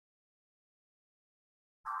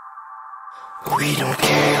We don't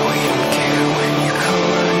care when you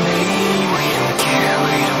call our name. We don't care,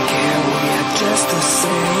 we are just the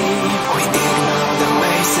same. We ignore the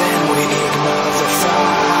waste and we ignore the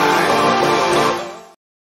fire.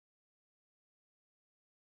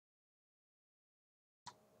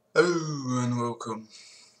 Hello and welcome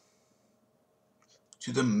to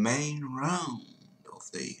the main round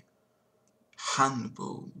of the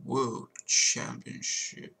Handball World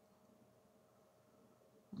Championship.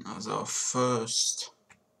 And as our first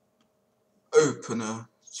opener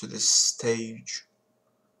to this stage,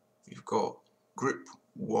 we've got Group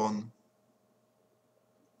 1,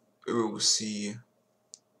 who will see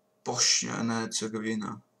Bosnia and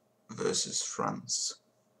Herzegovina versus France.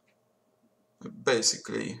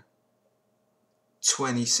 Basically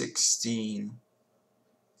 2016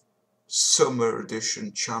 Summer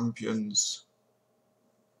Edition champions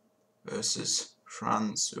versus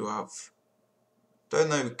France, who have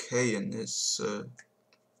done okay in this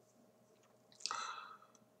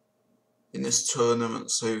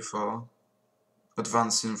tournament so far,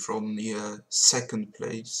 advancing from the second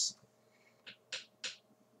place.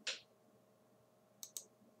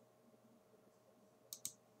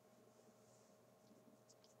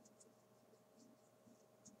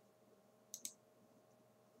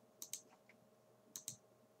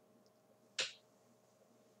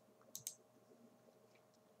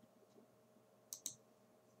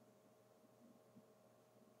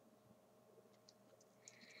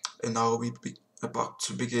 And now we about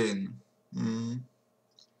to begin.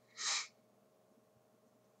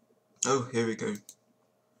 Oh, here we go.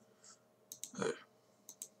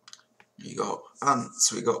 We got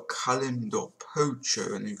Ants, we got Kalimdor,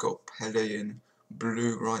 Pocho, and we got Pele in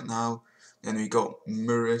blue right now. Then we got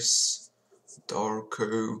Muris,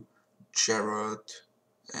 Darko, Gerard,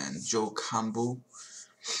 and Joe Campbell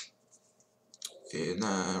in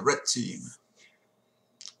red team.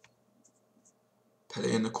 Pele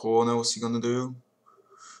in the corner, what's he gonna do?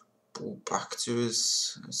 Ball back to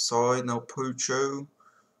his side, now Pocho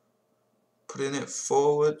putting it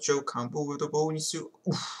forward. Joe Campbell with the ball, and you see,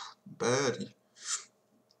 oof, barely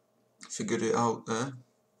figured it out there.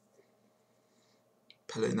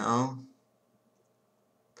 Pele now.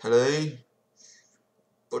 Pele.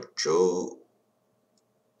 Pocho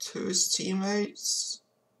to his teammates.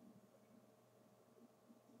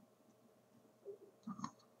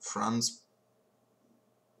 France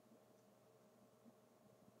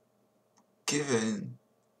giving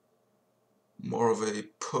more of a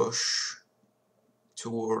push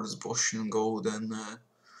towards Bosnian goal than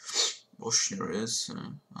Bosnia is.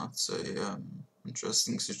 That's a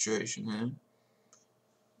interesting situation here.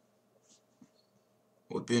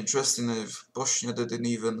 Would be interesting if Bosnia didn't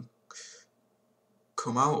even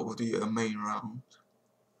come out of the main round.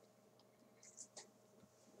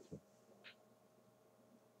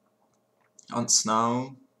 Ants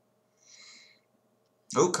now.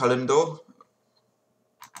 Oh, Kalimdor.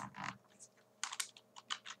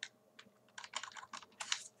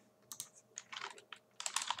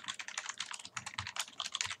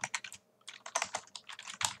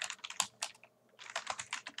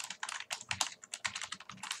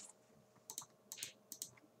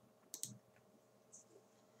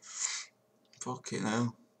 Fucking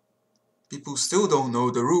hell. People still don't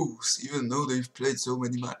know the rules, even though they've played so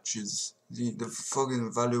many matches. The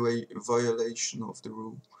fucking violation of the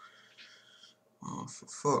rule. Oh, for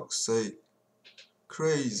fuck's sake.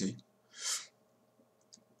 Crazy.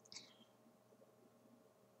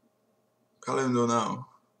 Kalimdor now.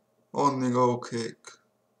 On the goal kick,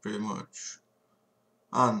 pretty much.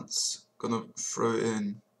 Ants gonna throw it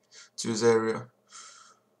in to his area.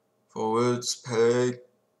 Forwards, Pele.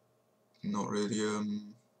 Not really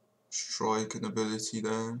striking ability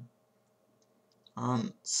there.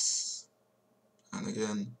 Ants. And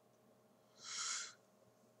again.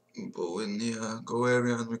 Ball in the goal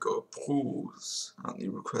area, and we got a pause at the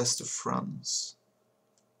request of France.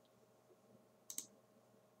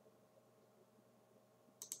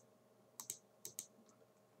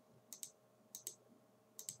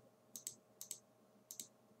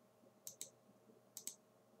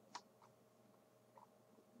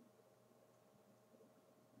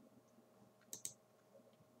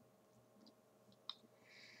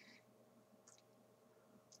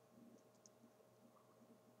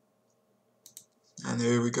 And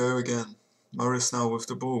here we go again. Morris now with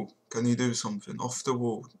the ball. Can he do something? Off the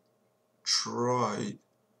wall. Try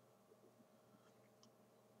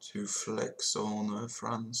to flex on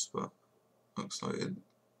France, but looks like it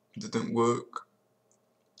didn't work.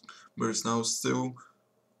 Morris now still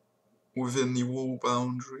within the wall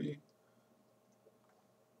boundary.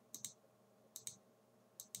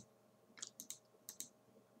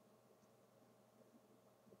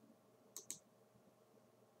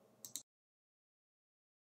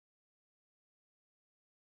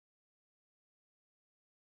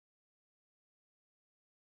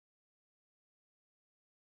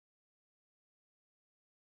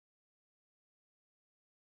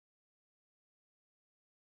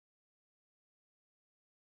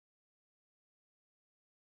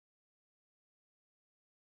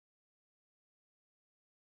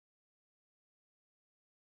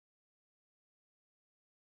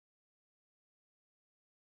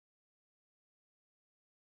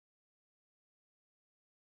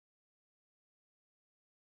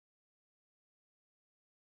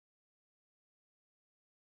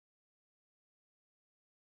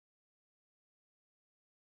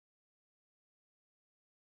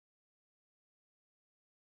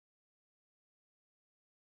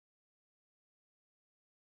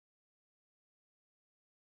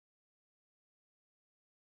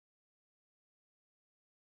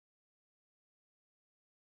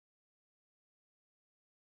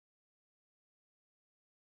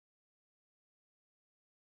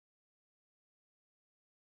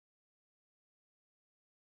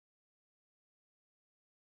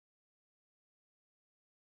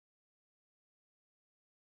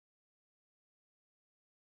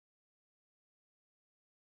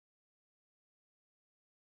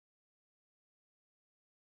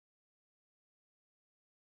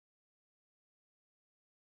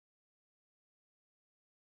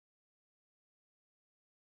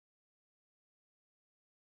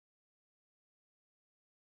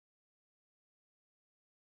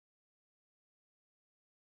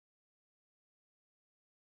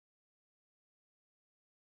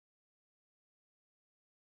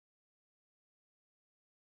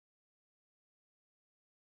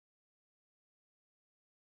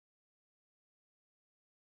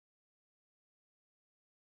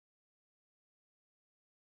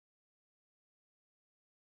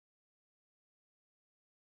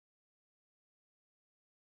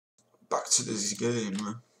 back to this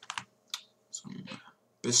game. Some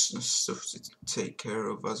business stuff to take care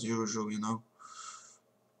of as usual, you know.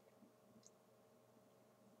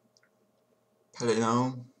 Pele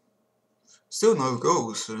now. Still no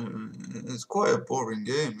goals. It's quite a boring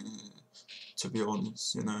game, to be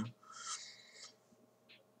honest, you know.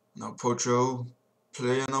 Now Pocho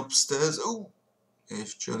playing upstairs. Oh,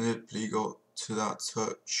 if Janitli got to that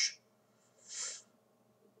touch,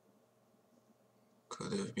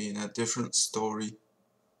 could have been a different story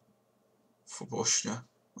for Bosnia.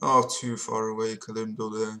 Oh, too far away,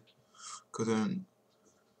 Kalimdo there. Couldn't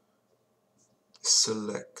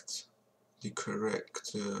select the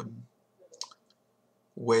correct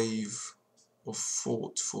wave of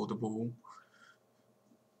thought for the ball.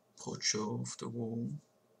 Pocho off the wall.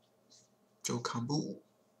 Joe Campbell,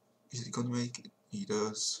 is he gonna make it? He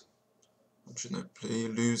does. Unfortunately,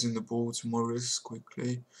 losing the ball to Morris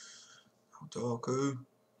quickly. Now Darko.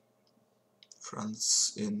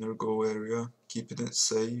 France in their goal area, keeping it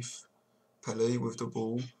safe. Pele with the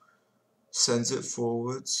ball, sends it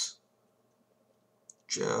forwards.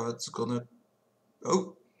 Gerard's gonna.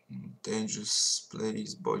 Oh! Dangerous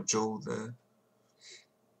plays by Joel there.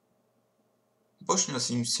 Bosnia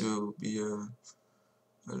seems to be a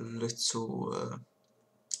little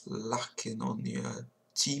lacking on the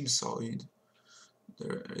team side.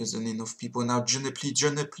 There isn't enough people now.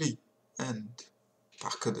 Janipli, and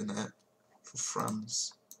back of the net for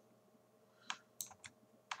France.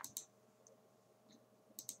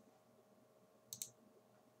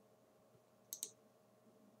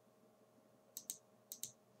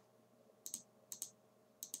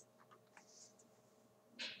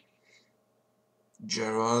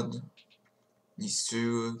 Gerard needs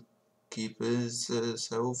to keep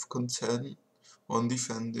himself content on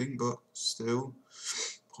defending, but still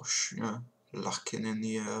Bosnia lacking in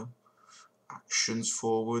the actions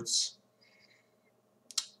forwards.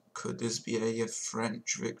 Could this be a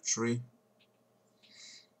French victory?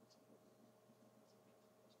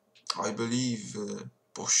 I believe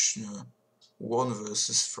Bosnia won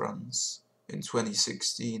versus France in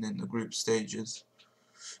 2016 in the group stages.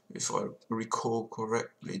 If I recall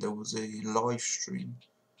correctly, there was a live stream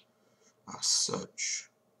as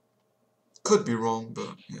such. Could be wrong,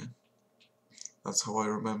 but yeah, that's how I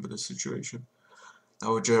remember the situation.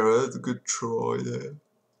 Now Gerard, good try there,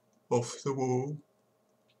 off the wall.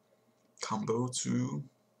 Campbell too,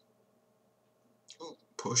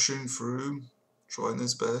 pushing through, trying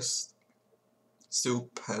his best. Still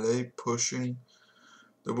Pele pushing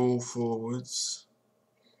the ball forwards.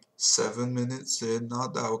 7 minutes in, now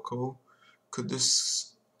Dalco. Could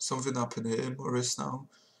this something happen here, Morris now?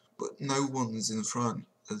 But no one's in front.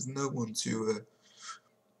 There's no one to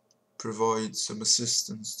provide some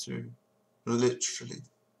assistance to, literally,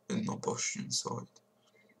 in the Bosnian side.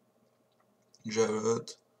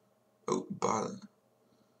 Gerard, oh, bad.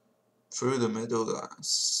 Through the middle, that's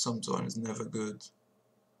sometimes never good.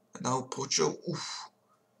 And now Pocho, oof,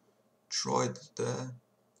 tried there.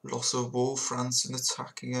 Loss of ball, France in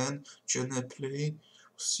attack again. Janepli,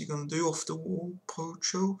 what's he gonna do off the wall?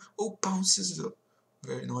 Pocho, oh, bounces it up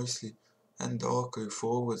very nicely. And Darko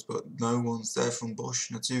forwards, but no one's there from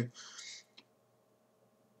Bosnia to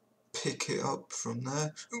pick it up from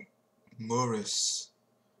there. Ooh, Morris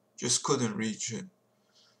just couldn't reach it.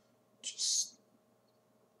 Just.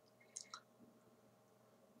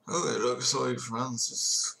 Oh, it looks like France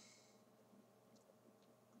is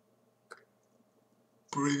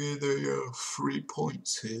bringing the 3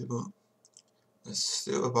 points here, but there's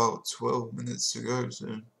still about 12 minutes to go,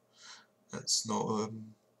 so let's not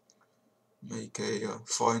make a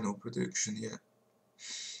final prediction yet.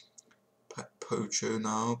 Pocho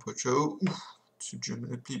now, Pocho to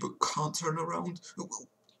Germany, but can't turn around.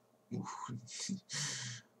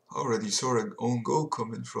 Already saw an own goal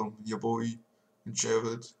coming from your boy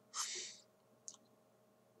Gerard.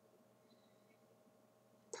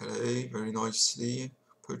 Pele very nicely.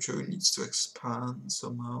 Pocho needs to expand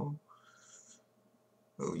somehow.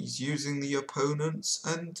 Oh, he's using the opponents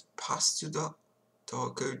and pass to that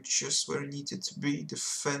Darko just where he needed to be,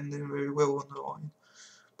 defending very well on the line.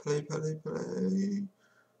 Pele.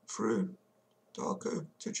 Through. Darko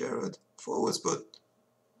to Gerard. Forwards, but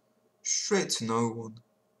straight to no one.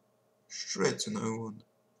 Straight to no one.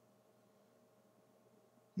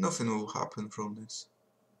 Nothing will happen from this.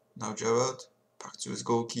 Now Gerard, back to his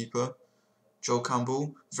goalkeeper. Joe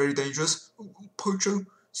Campbell, very dangerous. Pocho,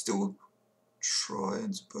 still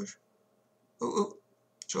trying to push.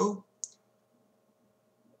 Joe.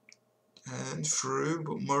 And through,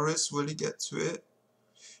 but Morris, will he get to it?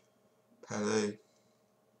 Pele.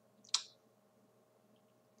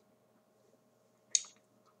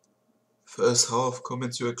 First half coming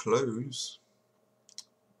to a close.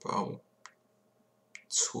 About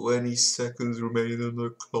 20 seconds remaining on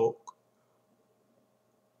the clock.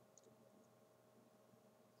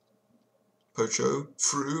 Pocho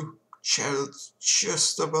through. Gerald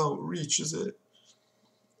just about reaches it.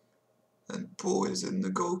 And ball is in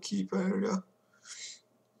the goalkeeper area.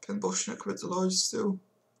 Can Bosnia capitalize still?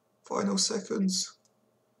 Final seconds.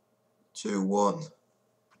 2-1.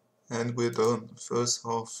 And we're done. First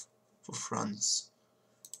half for France.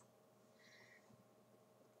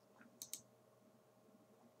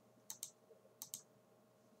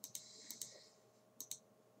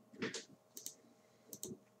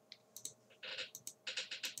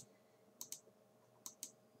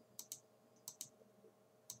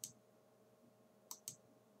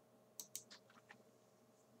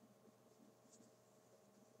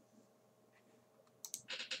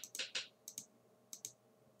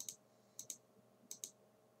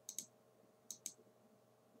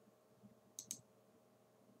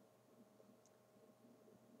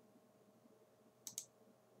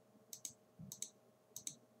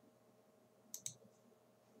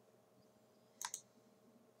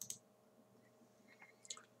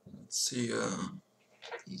 Let's see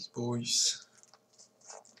these boys.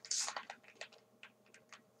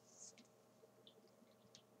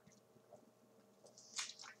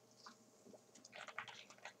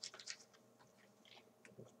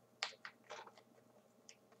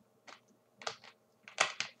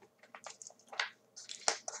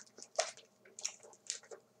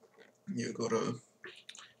 You gotta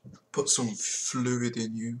put some fluid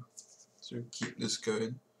in you to keep this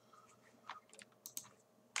going.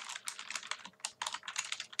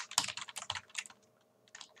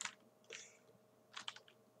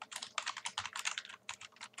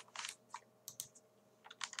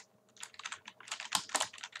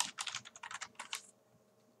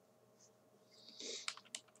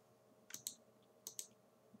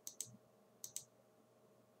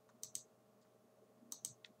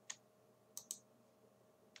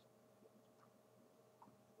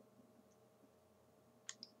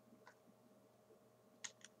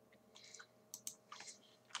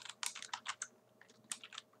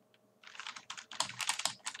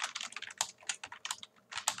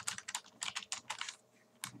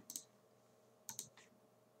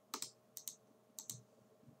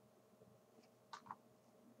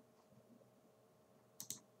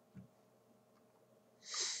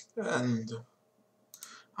 And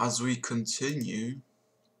as we continue,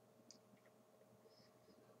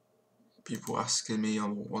 people asking me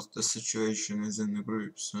on what the situation is in the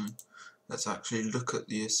group, so let's actually look at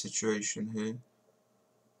the situation here.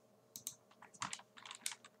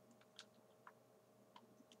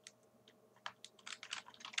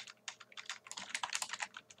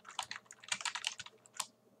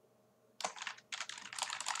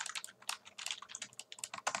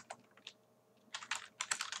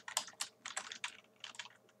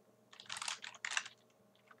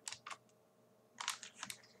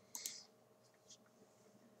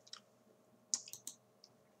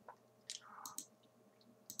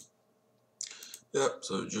 Yep,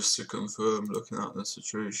 so just to confirm, looking at the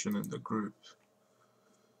situation in the group.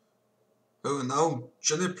 Oh, now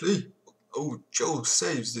Janipli. Oh, Joel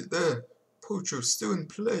saves it there. Pocho still in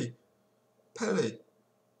play. Pele.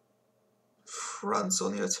 France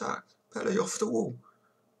on the attack. Pele off the wall.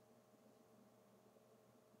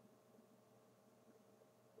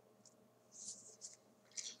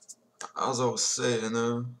 As I was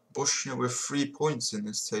saying, Bosnia with 3 points in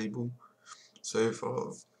this table so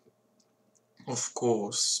far. Of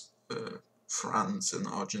course, France and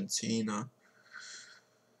Argentina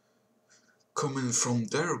coming from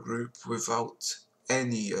their group without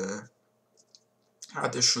any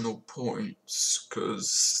additional points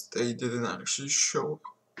because they didn't actually show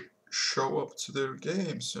up to their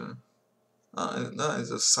game. So that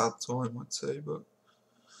is a sad time, I'd say, but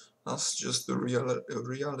that's just the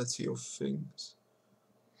reality of things.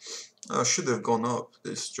 I should have gone up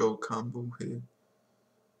this Joel Campbell here.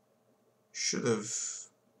 Should have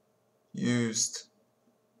used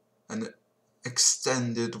an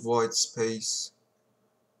extended wide space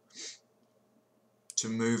to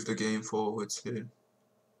move the game forwards here.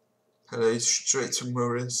 Pele straight to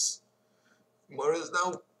Morris. Morris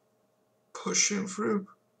now pushing through.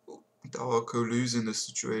 Darko losing the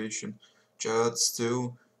situation. Gerard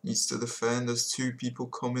still needs to defend. There's 2 people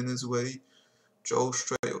coming his way. Joel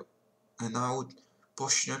straight. And now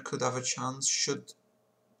Bosnia could have a chance.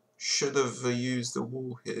 Should have used the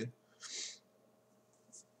wall here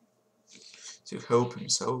to help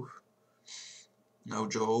himself. Now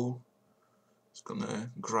Joel is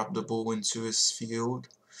gonna grab the ball into his field.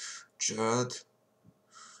 Gerard.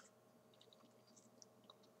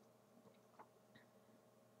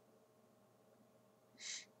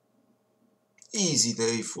 Easy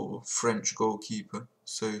day for French goalkeeper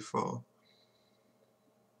so far.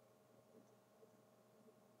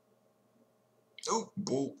 Oh,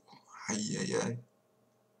 ball. Ay.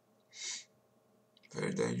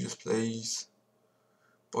 Very dangerous plays.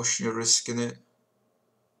 Bosnia risking it.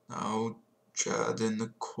 Now Gerard in the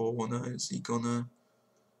corner. Is he gonna?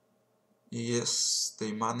 Yes,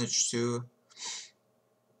 they managed to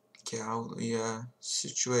get out of the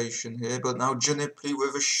situation here. But now Ginnipley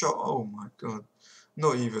with a shot. Oh my god.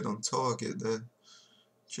 Not even on target there.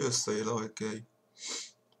 Just like a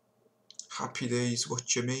happy days,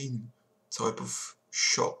 what you mean type of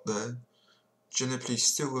shot there. Ginnipley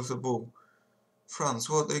still with the ball. France,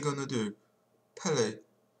 what are they gonna do? Pele.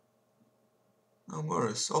 Now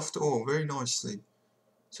Morris, off the wall, very nicely.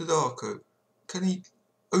 To Darko. Can he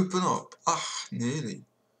open up? Ah, nearly.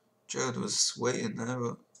 Gerard was waiting there,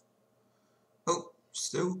 but... Oh,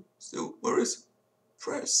 still, Morris.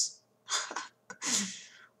 Press.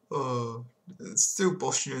 Oh, it's still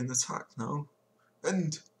Bosnia in attack now.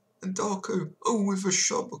 And Darko, oh, with a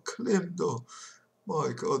shot, but Klim, though.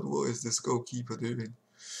 My god, what is this goalkeeper doing?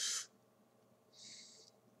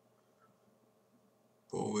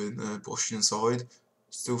 Ball in Bosnian side.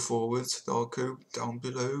 Still forwards. Darko down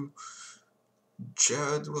below.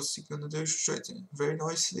 Gerard, what's he gonna do? Straight in. Very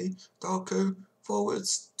nicely. Darko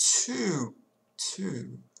forwards. Too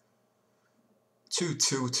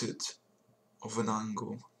tilted of an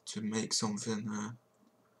angle to make something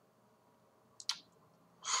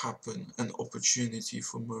happen. An opportunity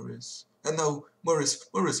for Morris. And now Morris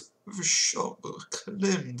with a shot, but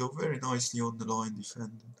Klim, though, very nicely on the line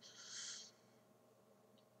defending.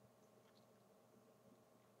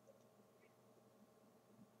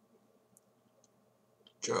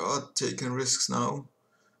 Gerard taking risks now.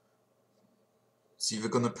 It's either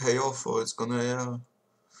gonna pay off or it's gonna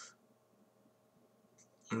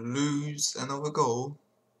lose another goal.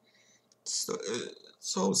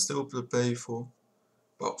 So still to pay for.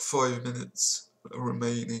 About 5 minutes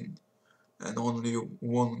remaining and only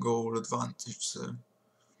 1 goal advantage, so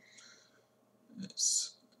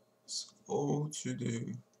it's all to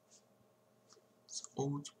do. It's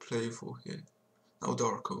all to play for here. Now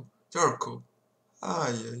Darko.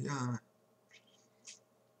 Ay.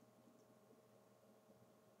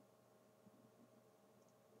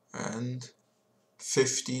 And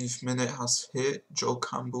 15th minute has hit. Joe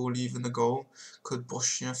Campbell leaving the goal. Could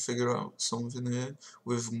Bosnia figure out something here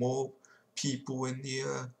with more people in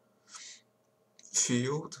the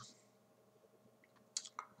field?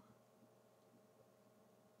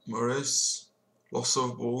 Morris, loss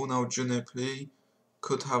of ball. Now Ginnipley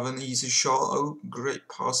could have an easy shot. Oh, great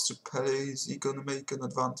pass to Pele. Is he going to make an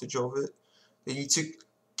advantage of it? They need to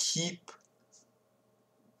keep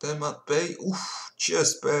them at bay. Oof,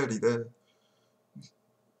 just barely there.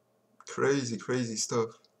 Crazy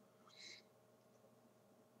stuff.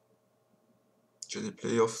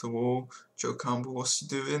 Ginnipley off the wall. Joe Campbell, what's he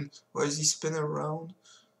doing? Why is he spinning around?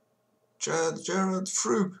 Gerard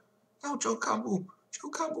through. Now Joe Campbell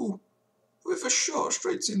with a shot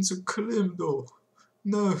straight into Klim, though.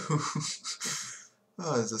 No.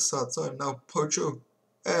 That is a sad time. Now Pocho.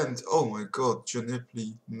 And, oh my god,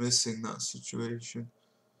 Ginnipley missing that situation.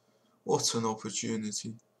 What an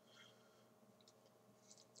opportunity.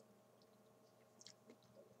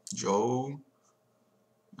 Joe.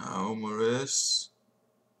 Now Morris.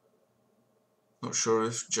 Not sure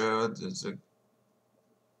if Gerard is a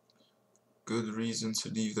good reason to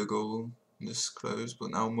leave the goal this close, but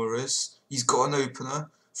now Morris. He's got an opener.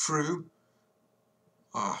 Through.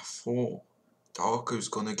 Ah, 4. Darko's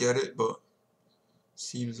gonna get it, but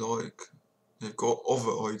seems like they've got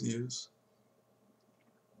other ideas.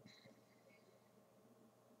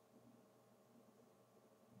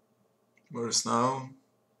 Morris now.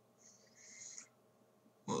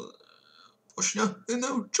 Well, Bosnia.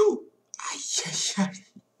 No, Joe. Ay.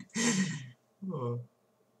 Oh.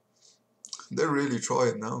 They're really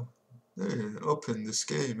trying now. They're up in this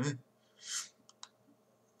game, eh?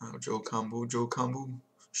 Now Joe Campbell.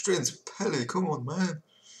 Straight into Pele. Come on, man.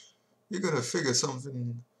 You're gonna figure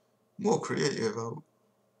something more creative out.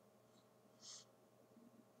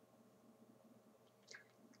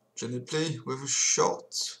 Ginnipley with a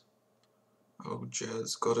shot. Oh,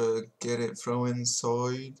 Jazz gotta get it from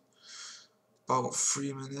inside. About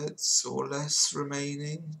 3 minutes or less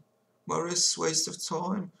remaining. Morris, waste of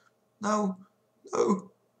time. No.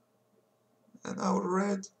 And now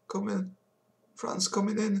red coming. France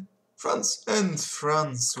coming in. France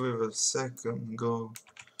with a second goal.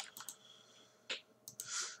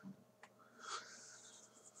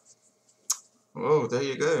 Oh, there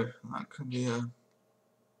you go. That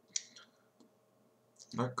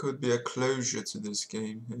could be a closure to this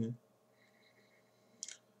game here.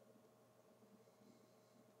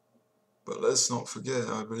 But let's not forget,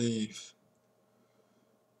 I believe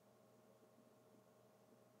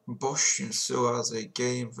Bosnia still has a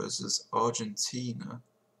game versus Argentina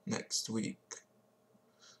next week.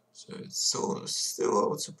 So it's still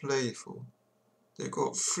all to play for. They've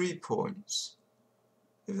got 3 points.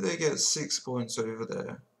 If they get 6 points over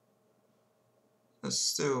there, there's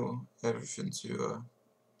still everything to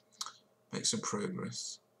make some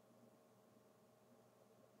progress.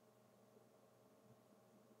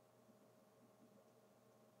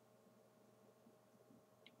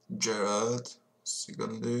 Gerard, what's he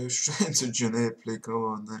gonna do? Straight into Ginepli, come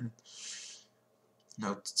on then.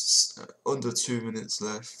 Now, under 2 minutes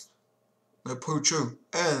left. No Pocho,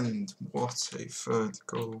 and what a third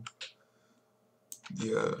goal.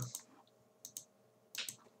 The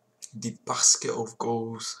basket of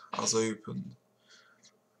goals has opened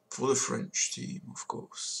for the French team, of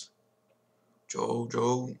course.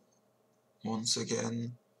 Joe, once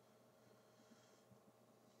again.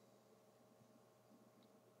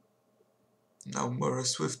 Now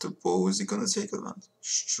Morris with the ball, is he going to take advantage?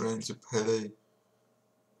 Straight to Pele.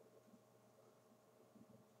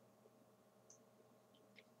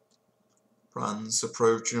 Brands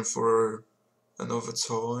approaching for another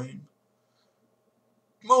time.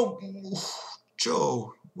 Oh,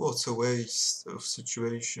 Joe, what a waste of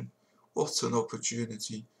situation. What an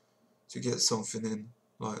opportunity to get something in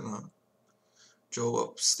like that. Joe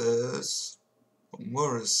upstairs.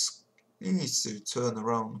 Morris needs to turn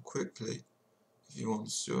around quickly if he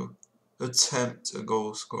wants to attempt a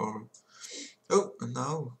goal scorer. Oh, and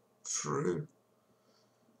now through.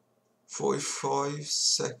 45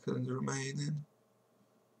 seconds remaining.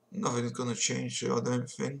 Nothing's going to change here, I don't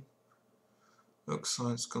think. Looks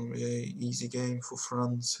like it's going to be an easy game for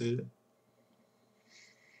France here.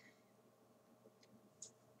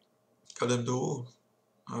 Kalimdor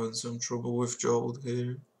having some trouble with Joel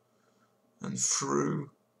here. And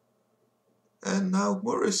through. And now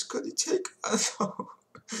Morris, could he take... No,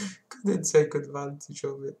 couldn't take advantage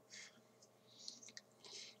of it.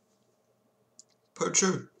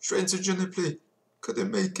 Pocho, straight into Ginepli.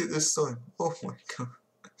 Couldn't make it this time. Oh my god.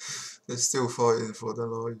 They're still fighting for their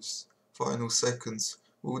lives. Final seconds.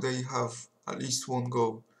 Will they have at least one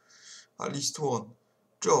goal? At least one.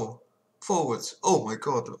 Joel, forward. Oh my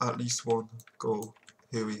god, at least one goal.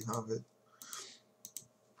 Here we have it.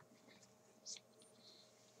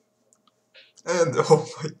 And oh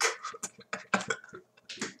my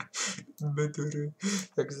god.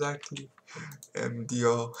 Exactly.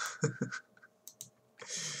 MDR.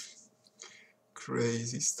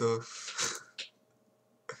 Crazy stuff.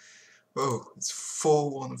 Oh, it's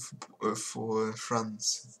 4-1 for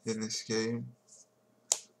France in this game.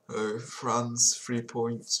 France 3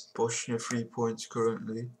 points, Bosnia 3 points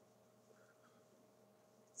currently.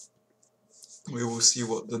 We will see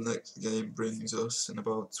what the next game brings us in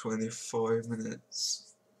about 25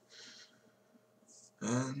 minutes.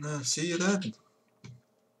 And see you then.